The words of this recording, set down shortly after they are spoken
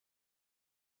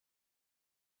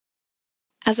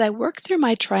As I work through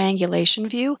my triangulation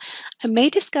view, I may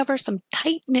discover some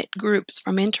tight-knit groups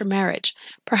from intermarriage,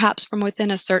 perhaps from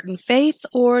within a certain faith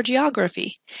or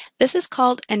geography. This is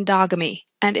called endogamy,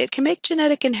 and it can make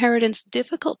genetic inheritance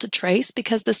difficult to trace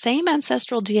because the same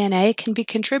ancestral DNA can be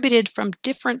contributed from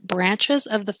different branches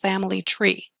of the family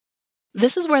tree.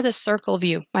 This is where the circle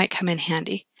view might come in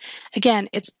handy. Again,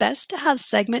 it's best to have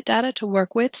segment data to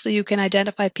work with so you can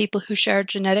identify people who share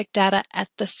genetic data at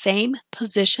the same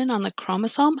position on the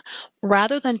chromosome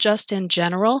rather than just in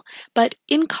general, but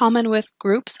in common with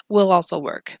groups will also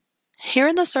work. Here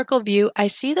in the circle view, I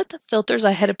see that the filters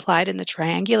I had applied in the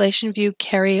triangulation view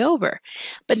carry over,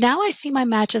 but now I see my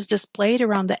matches displayed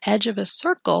around the edge of a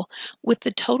circle with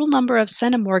the total number of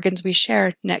centimorgans we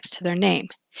share next to their name.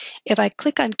 If I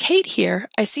click on Kate here,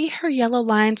 I see her yellow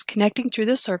lines connecting through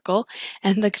the circle,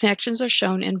 and the connections are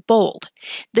shown in bold.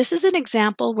 This is an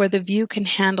example where the view can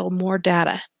handle more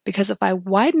data, because if I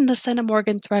widen the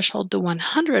centimorgan threshold to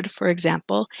 100, for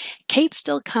example, Kate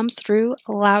still comes through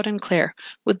loud and clear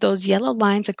with those yellow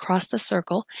lines across the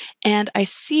circle, and I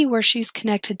see where she's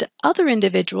connected to other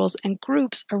individuals and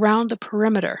groups around the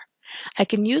perimeter. I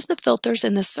can use the filters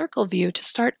in the circle view to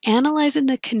start analyzing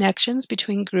the connections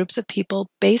between groups of people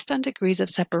based on degrees of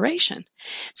separation.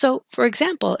 So, for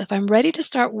example, if I'm ready to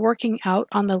start working out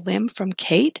on the limb from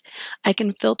Kate, I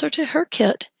can filter to her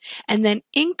kit and then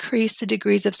increase the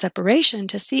degrees of separation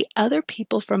to see other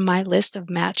people from my list of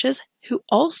matches who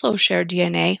also share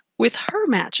DNA with her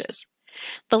matches.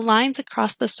 The lines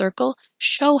across the circle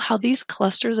show how these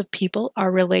clusters of people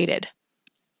are related.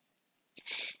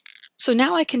 So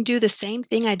now I can do the same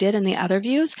thing I did in the other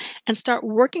views and start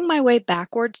working my way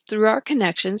backwards through our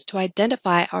connections to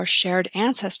identify our shared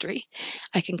ancestry.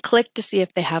 I can click to see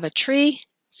if they have a tree,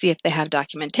 see if they have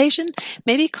documentation,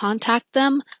 maybe contact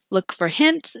them, look for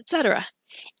hints, etc.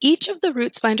 Each of the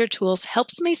RootsFinder tools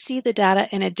helps me see the data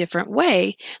in a different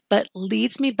way, but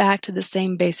leads me back to the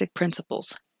same basic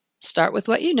principles. Start with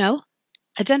what you know,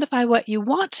 identify what you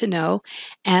want to know,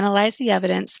 analyze the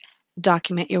evidence,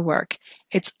 document your work.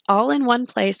 It's all in one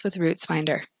place with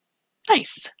RootsFinder.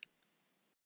 Nice!